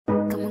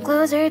Come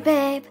closer,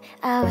 babe,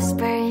 I'll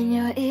whisper in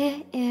your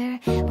ear.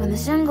 When the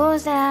sun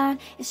goes down,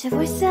 it's your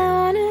voice I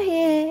wanna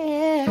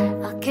hear.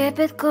 I'll keep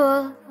it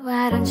cool,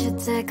 why don't you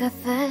take a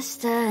first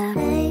step?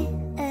 Hey,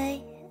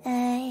 hey,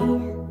 hey.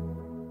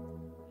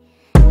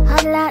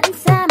 Hot light and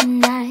summer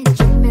nights,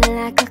 treat me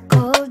like a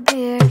cold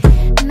beer.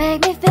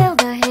 Make me feel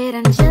the heat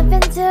and jump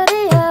into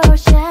the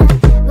ocean.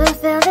 We'll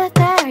feel the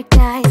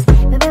paradise,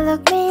 baby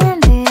look me in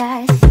the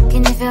eyes.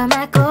 Can you feel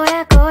my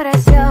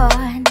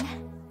corazón?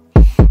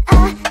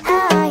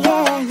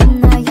 Yeah, you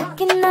know you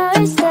can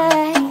always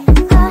stay.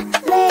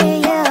 Only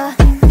you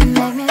can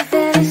make me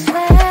feel this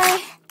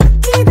way.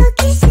 Doki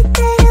doki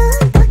shiteru,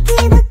 doki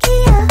doki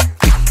yo.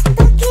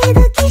 Doki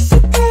doki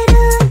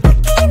shiteru,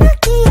 doki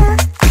doki yo.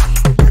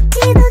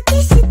 Doki doki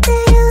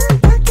shiteru,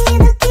 doki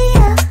doki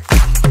yo.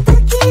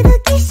 Doki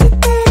doki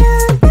shiteru,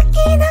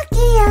 doki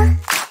doki yo.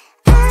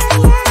 Ay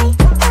ay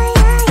ay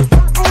ay ay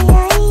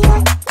ay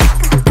ay.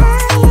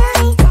 Ay ay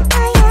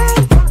ay ay ay ay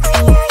ay.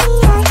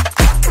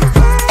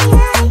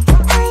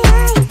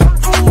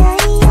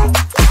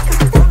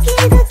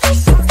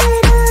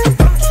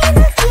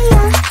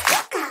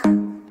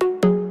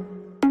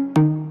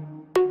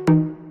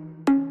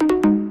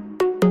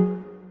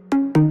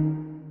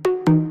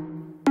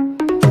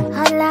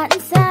 Hot light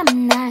and summer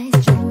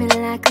nights, treat me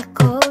like a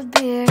cold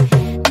beer.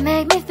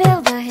 Make me feel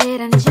the heat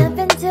and jump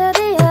into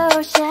the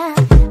ocean.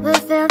 We'll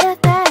feel the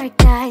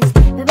paradise,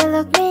 baby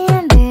look me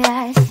in the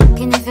eyes.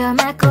 Can you feel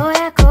my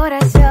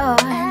corazón?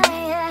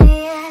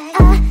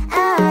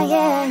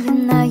 Yeah, you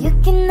know you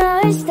can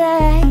always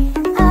stay.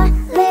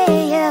 Only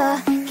you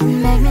can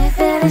make me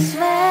feel this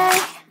way.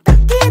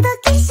 Doki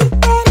doki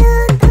shiteru,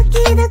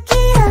 doki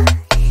doki yo.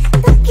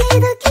 Doki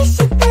doki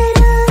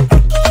shiteru,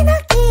 doki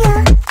doki yo.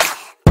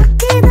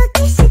 Doki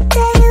doki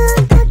shiteru,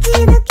 doki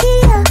doki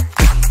yo.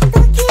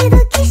 Doki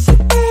doki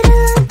shiteru,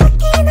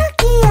 doki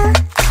doki yo.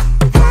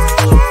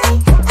 Ay ay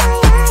ay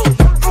ay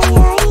ay ay ay. Ay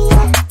ay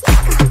ay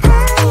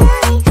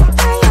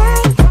ay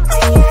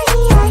ay ay ay. Ay ay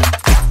ay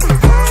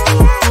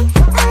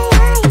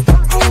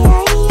ay ay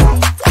ay ay.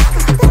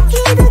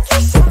 Doki doki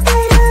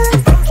shiteru,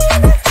 doki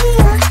doki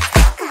yo.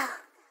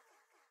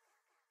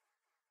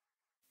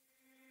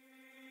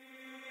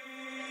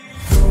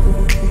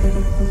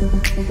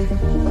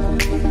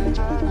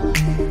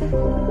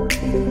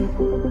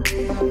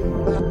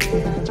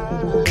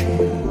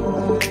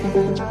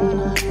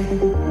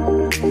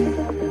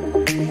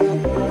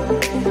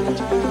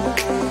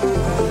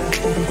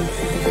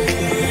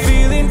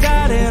 Feeling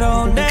tired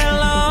all day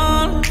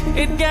long.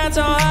 It gets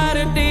so hard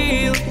to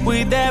deal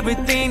with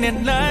everything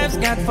that life's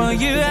got for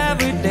you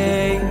every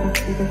day.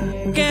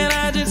 Can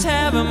I just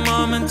have a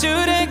moment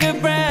to take a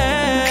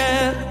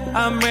breath?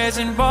 I'm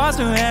racing balls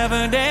to have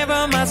a day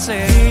for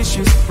myself.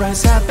 Issues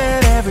rise up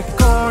at every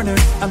corner.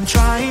 I'm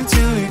trying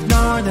to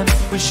ignore them.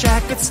 Wish I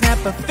could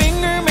snap a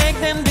finger, make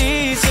them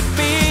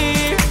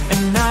disappear.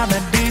 And now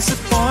that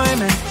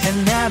disappointment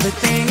and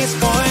everything is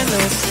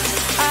pointless.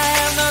 I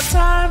have no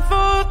time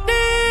for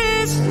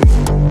this.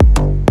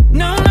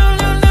 No, no,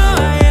 no, no,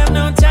 I have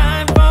no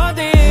time for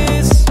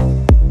this.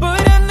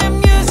 Put on the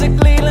music,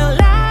 little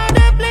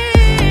louder,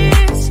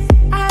 please.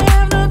 I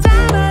have no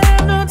time, I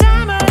have no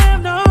time, I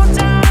have no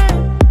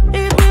time.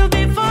 It will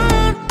be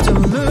fun to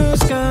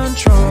lose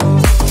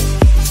control.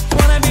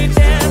 Wanna be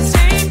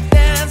dancing,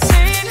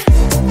 dancing.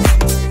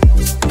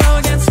 No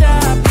one can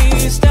stop me,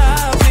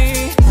 stop me.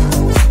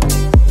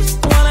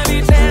 Wanna be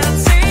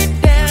dancing,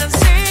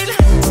 dancing.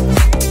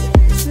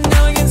 No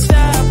one can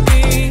stop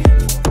me.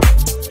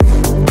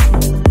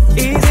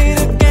 Easy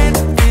to get,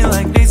 feel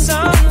like this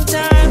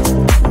sometimes.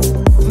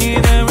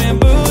 Need a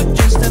reboot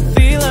just to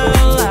feel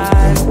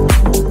alive.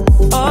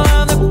 All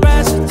of the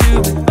pressure to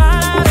be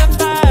part of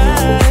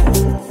fight.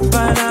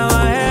 But now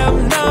I have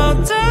no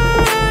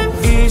time.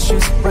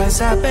 Issues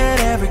rise up at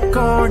every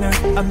corner.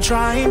 I'm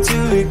trying to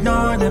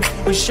ignore them.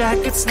 Wish I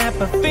could snap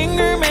a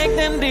finger, make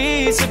them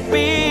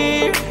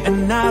disappear.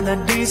 And now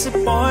that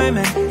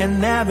disappointment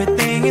and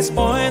everything is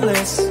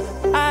pointless.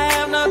 I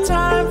have no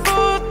time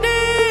for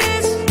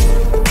this.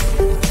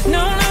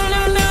 No, no,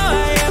 no, no,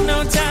 I have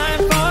no time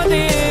for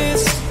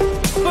this.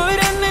 Put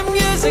on the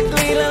music,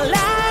 little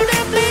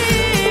louder,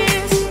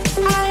 please.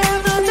 I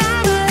have no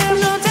time, I have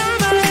no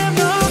time, I have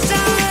no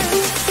time.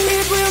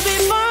 It will be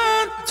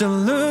fun to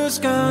lose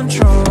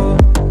control.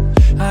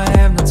 I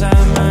have no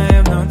time, I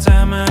have no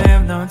time, I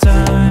have no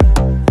time.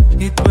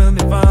 It will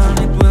be fun,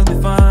 it will be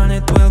fun,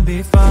 it will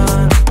be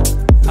fun.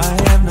 I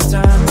have no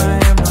time, I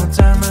have no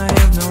time, I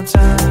have no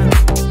time.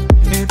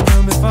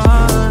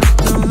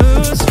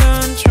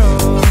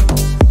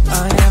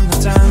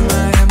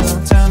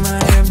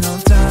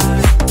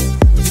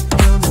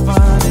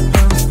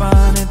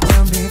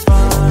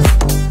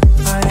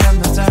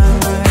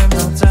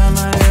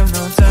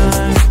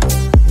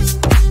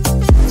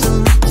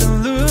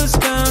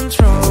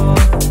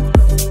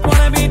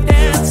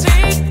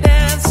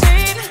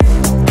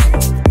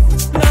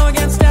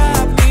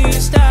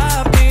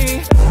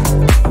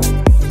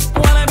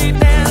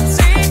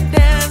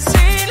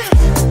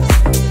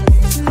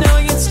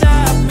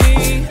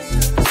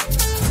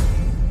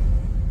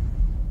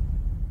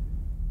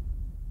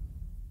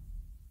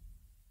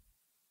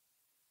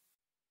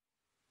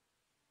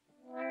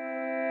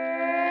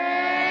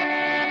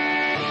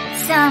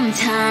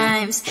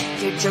 Sometimes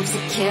your jokes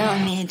are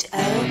killing me.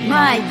 Oh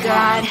my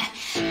god,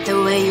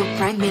 the way you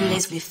prank me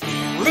leaves me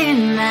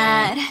feeling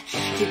mad.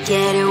 You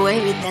get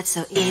away with that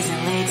so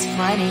easily. It's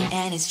funny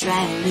and it's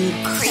driving me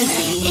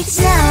crazy. It's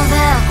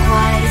never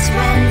quiet, it's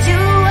when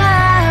you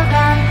are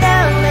around.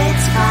 Though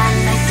it's fun,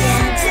 I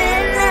can't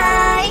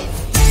deny.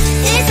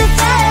 It's a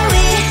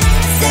very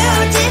so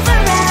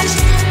different,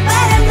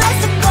 but I'm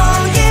blessed to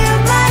call you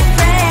my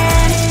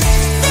friend.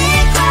 We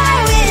cry,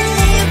 we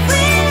live,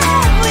 we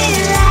love, we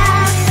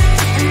laugh,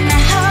 and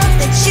I hope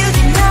that you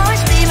can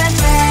always be my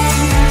friend.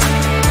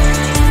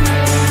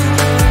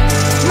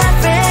 My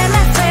friend,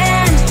 my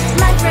friend,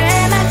 my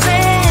friend, my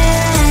friend.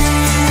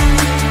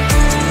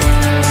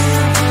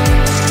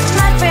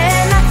 My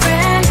friend, my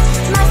friend,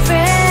 my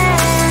friend.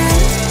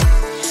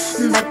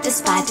 But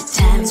despite the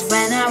times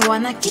when I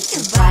wanna kick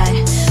your butt,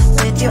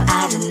 with you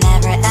I don't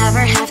never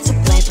ever have to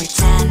play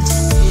pretend.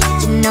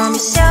 You know me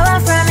so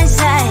well from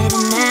inside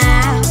and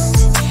out,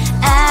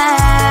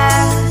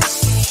 out.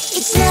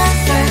 It's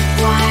never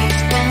quiet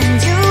when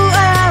you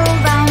are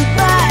around,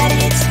 but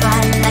it's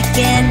fun, I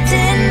can't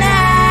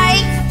deny.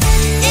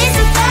 It's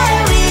a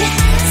very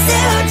so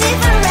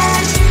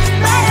different,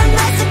 but I'm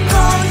glad to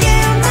call you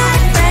my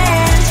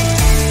friend.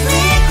 We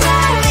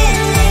cry, we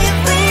live,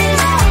 we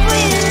love,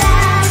 we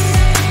laugh,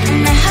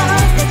 and I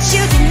hope that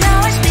you can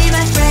always be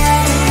my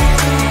friend.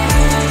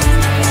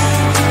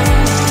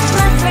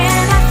 My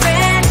friend, my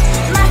friend,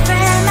 my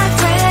friend, my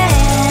friend.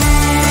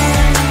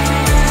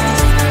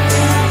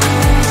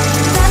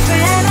 My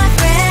friend, my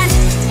friend,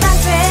 my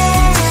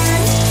friend.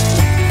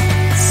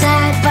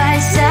 Side by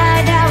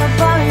side, our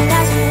body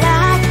last a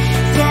lot.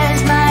 Yes,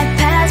 my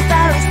past,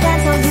 but we stand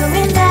so you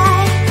and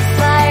I.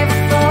 Fire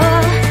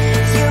before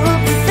you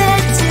will be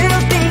there to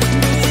pick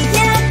me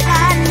up,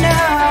 I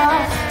know.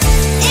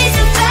 It's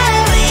a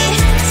very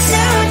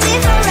so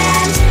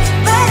different,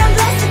 but I'm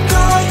blessed to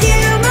call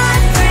you my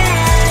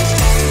friend.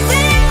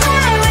 We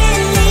cry, we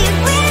live,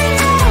 we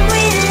love,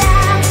 we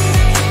laugh,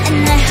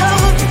 and I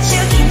hope that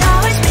you can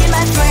always be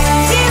my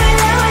friend. You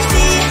will always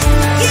be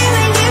you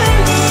and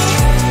me.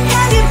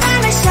 Have you by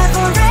my side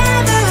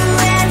forever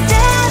and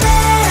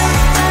ever.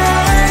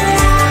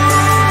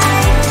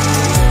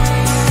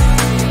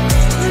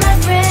 My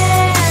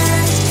friend.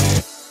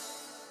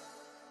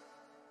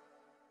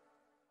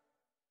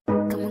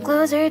 Come on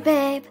closer,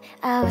 babe,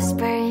 I'll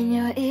whisper in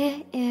your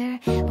ear.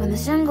 When the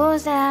sun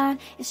goes down,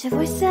 it's your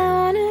voice I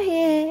wanna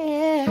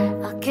hear.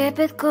 I'll keep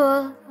it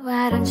cool,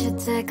 why don't you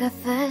take a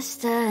first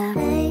step?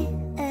 Hey,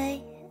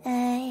 hey,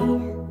 hey.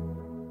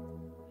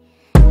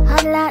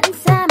 Hot light and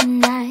summer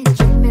nights,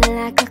 treat me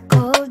like a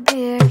cold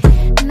beer.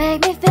 Make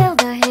me feel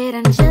the heat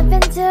and jump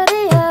into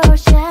the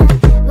ocean.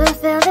 We'll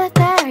feel the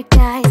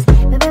paradise,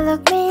 baby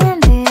look me in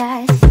the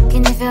eyes.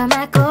 Can you feel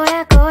my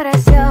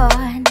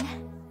corazón?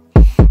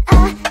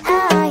 Ah,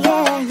 ah,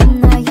 yeah, you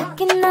know you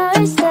can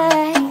always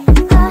stay.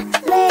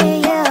 Only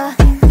you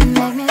can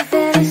make me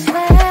feel this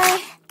way.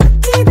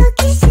 Doki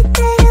doki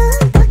shiteru,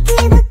 doki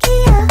doki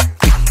yo.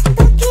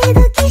 Doki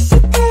doki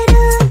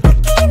shiteru,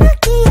 doki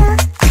doki yo.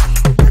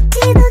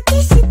 Doki doki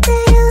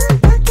shiteru,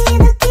 doki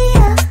doki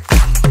yo.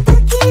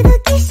 Doki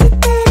doki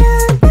shiteru,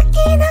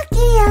 doki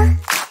doki yo.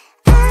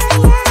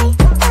 Ay ay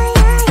ay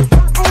ay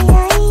ay ay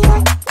ay.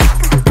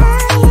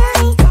 Ay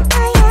ay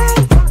ay ay ay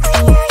ay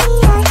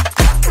ay.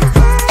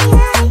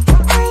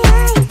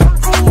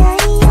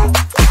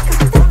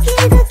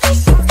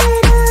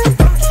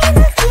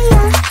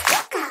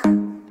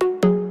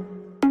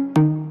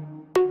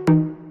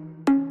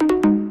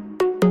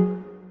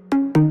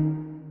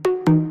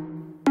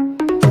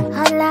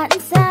 Hot light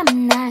and summer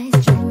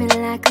nights, treat me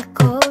like a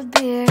cold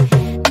beer.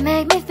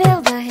 Make me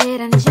feel the heat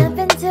and jump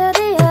into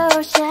the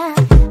ocean.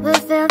 We'll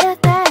feel the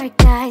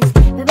paradise,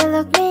 baby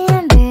look me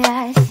in the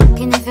eyes.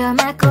 Can you feel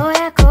my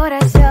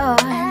corazón?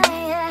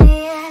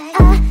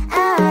 Ah,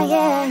 ah,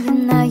 yeah, you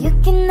know you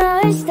can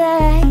always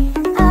stay.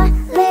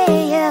 Only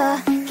you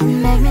can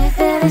make me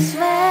feel this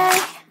way.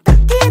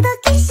 Doki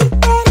doki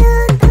shiteru,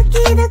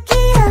 doki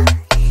doki yo.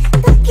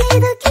 Doki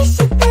doki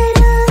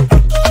shiteru,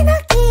 doki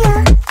doki yo.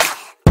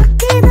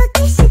 Doki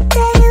doki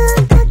shiteru,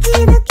 doki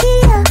doki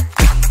yo.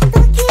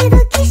 Doki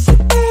doki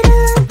shiteru,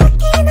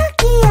 doki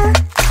doki yo.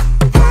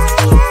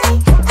 Ay ay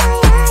ay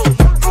ay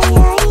ay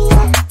ay ay.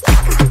 Ay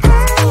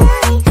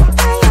ay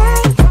ay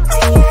ay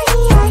ay ay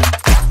ay. Ay ay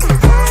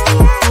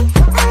ay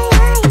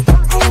ay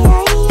ay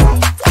ay ay.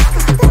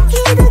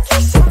 Doki doki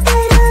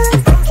shiteru,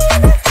 doki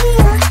doki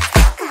yo.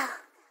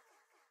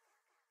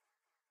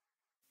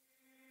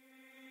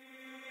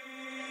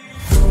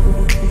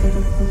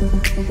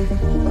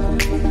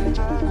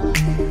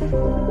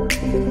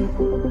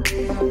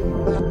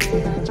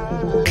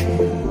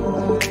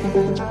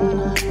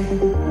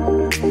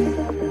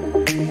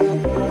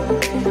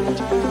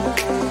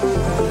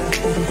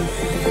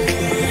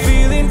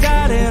 Feeling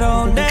tired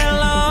all day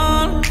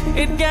long.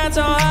 It gets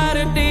so hard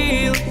to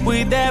deal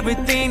with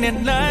everything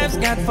that life's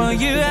got for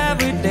you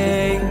every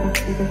day.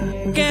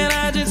 Can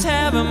I just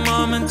have a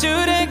moment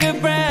to take a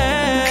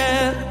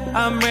breath?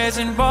 I'm ready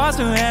pressing pause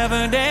to have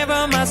a day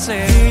for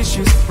myself.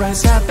 Issues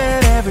rise up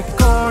at every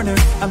corner,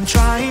 I'm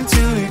trying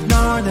to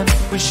ignore them.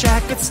 Wish I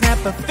could snap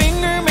a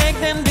finger, make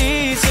them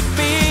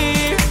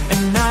disappear.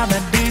 And now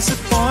that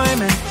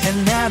disappointment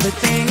and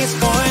everything is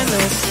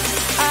pointless.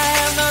 I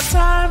have no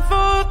time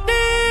for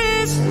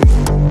this.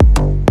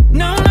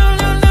 No, no,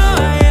 no, no,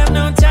 I have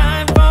no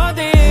time for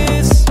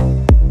this.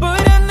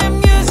 Put on the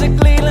music,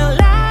 little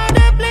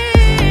louder,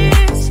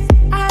 please.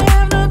 I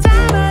have no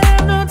time, I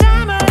have no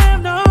time, I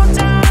have no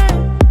time.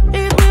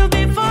 It will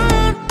be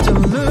fun to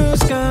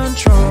lose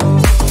control.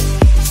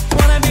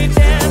 Wanna be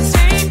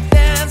dancing,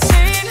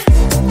 dancing.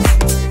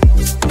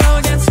 No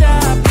one can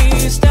stop me,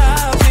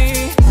 stop me.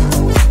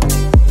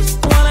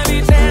 Wanna be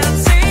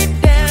dancing,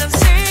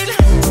 dancing.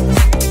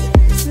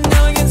 No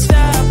one can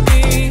stop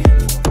me.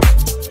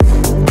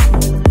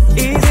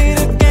 Easy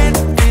to get,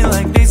 feel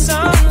like this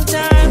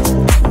sometimes.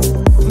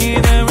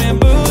 Need a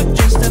reboot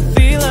just to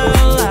feel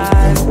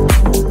alive.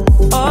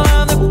 All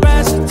of the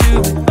pressure to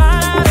be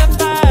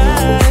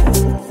fight,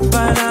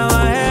 but now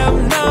I have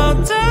no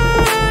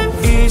time.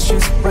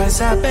 Issues rise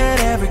up at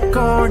every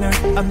corner,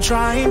 I'm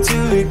trying to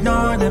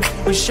ignore them.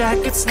 Wish I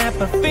could snap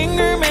a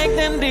finger, make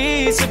them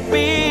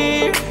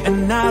disappear.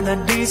 And now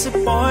that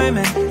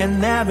disappointment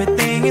and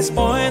everything is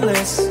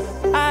pointless.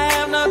 I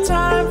have no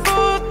time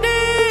for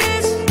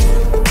this.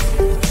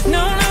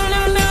 No, no,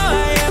 no, no,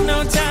 I have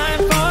no time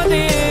for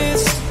this.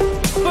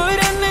 Put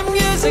on the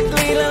music,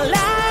 little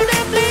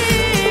louder,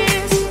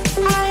 please.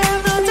 I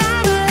have no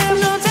time, I have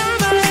no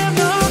time, I have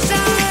no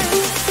time.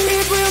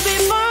 It will be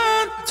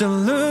fun to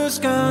lose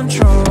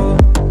control.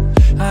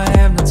 I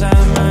have no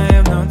time, I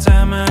have no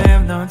time, I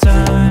have no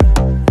time.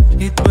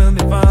 It will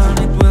be fun,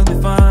 it will be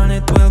fun,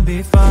 it will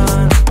be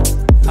fun.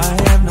 I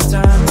have no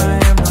time, I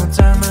have no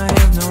time, I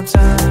have no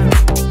time.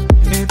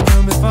 It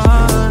will be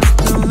fun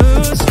to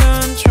lose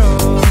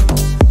control.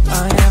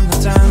 I have no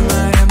time,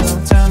 I have no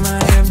time, I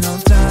have no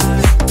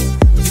time.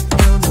 It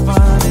will be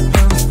fun, it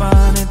will be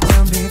fun, it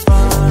will be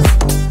fun.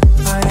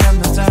 I have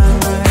no time,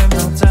 I have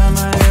no time, I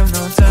have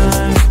no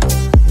time.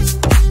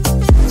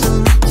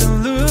 To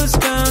lose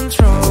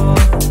control.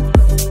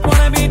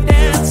 Wanna be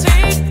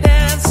dancing,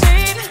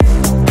 dancing.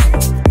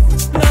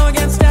 No one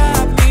can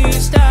stop me,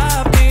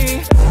 stop me.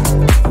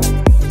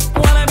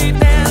 Wanna be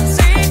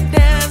dancing,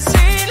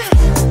 dancing.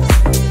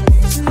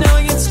 No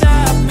one can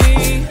stop me.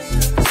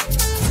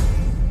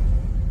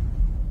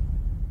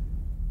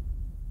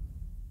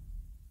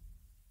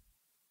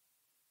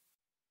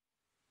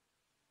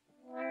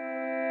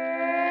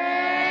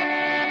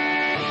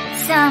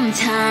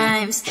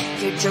 Sometimes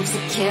your jokes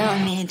are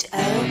killing me.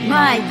 Oh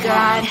my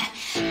god,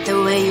 the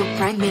way you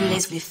prank me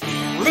leaves me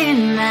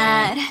feeling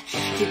mad.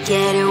 You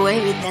get away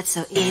with that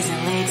so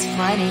easily. It's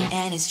funny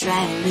and it's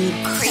driving me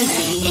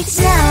crazy. It's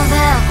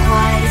never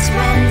quiet, it's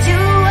when you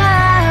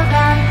are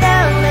around.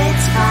 Though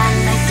it's fun,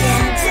 I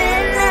can't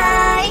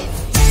deny.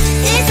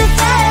 It's a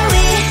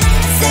very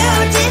so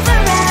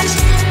different,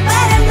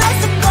 but I'm lost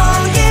to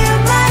call you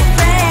my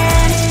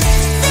friend.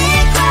 We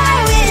cry,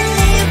 we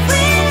live,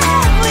 we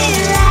love, we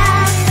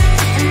laugh.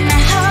 And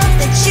I hope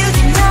that you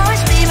can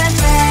always be my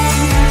friend.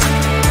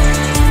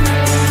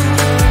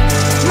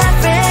 My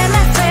friend,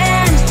 my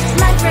friend,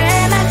 my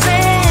friend, my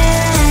friend.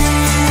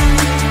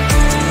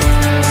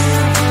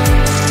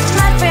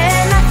 My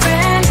friend, my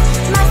friend,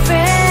 my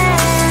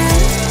friend.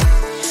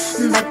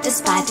 But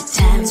despite the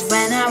times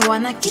when I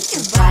wanna kick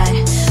your butt,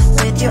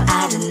 with you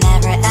I don't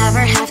never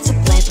ever have to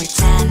play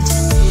pretend.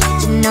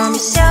 You know me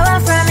so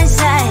well from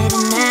inside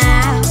and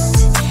out,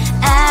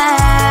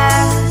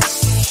 out.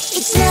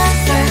 It's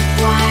never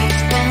quiet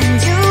when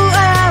you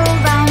are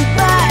around,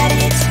 but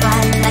it's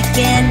fun, I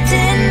can't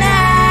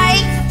deny.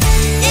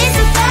 It's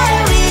a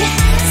very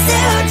so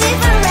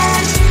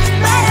different,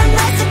 but I'm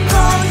not to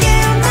call you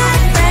my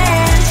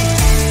friend.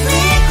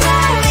 We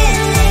cry, we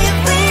live,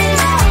 we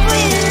love,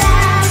 we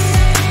laugh.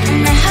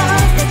 And I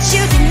hope that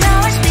you can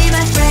always be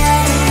my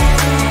friend.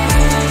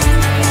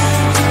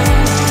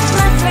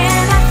 My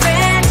friend, my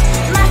friend,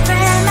 my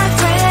friend, my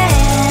friend.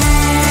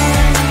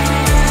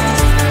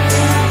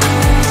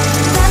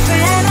 My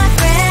friend, my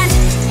friend,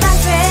 my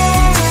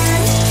friend.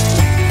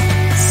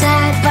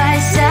 Side by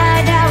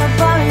side, our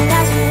body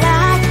lasts a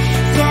lot.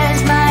 Yes,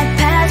 my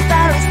past,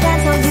 but we stand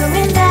so you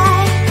and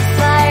I.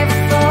 Fire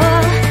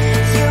before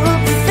you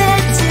prefer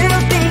to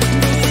pick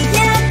me,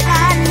 yet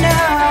I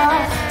know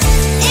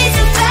it's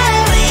a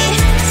very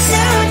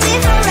so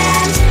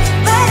different,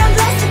 but I'm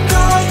blessed to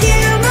call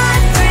you my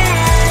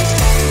friend.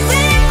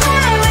 We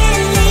cry, we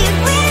live,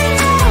 we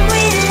love,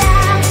 we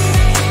laugh.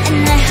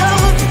 And I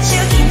hope that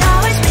you can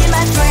always be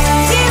my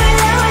friend. You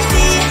will always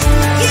be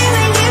you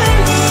and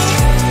me.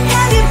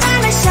 Have you by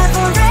my side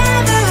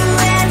forever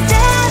and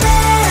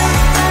ever.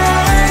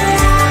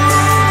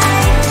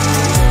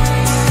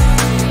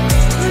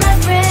 My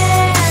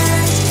friend.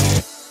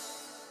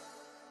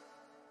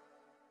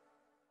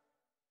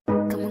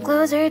 Come on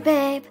closer,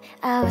 babe.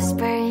 I'll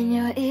whisper in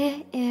your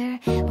ear.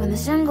 When the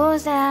sun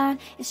goes down,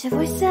 it's your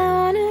voice I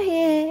wanna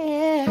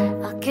hear.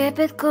 I'll keep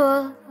it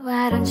cool.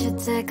 Why don't you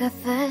take a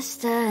first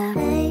step?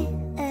 Hey,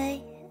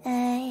 hey,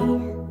 hey.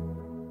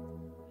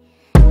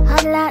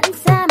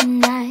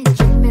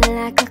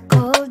 like a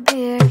cold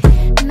beer.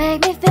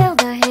 Make me feel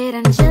the heat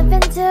and just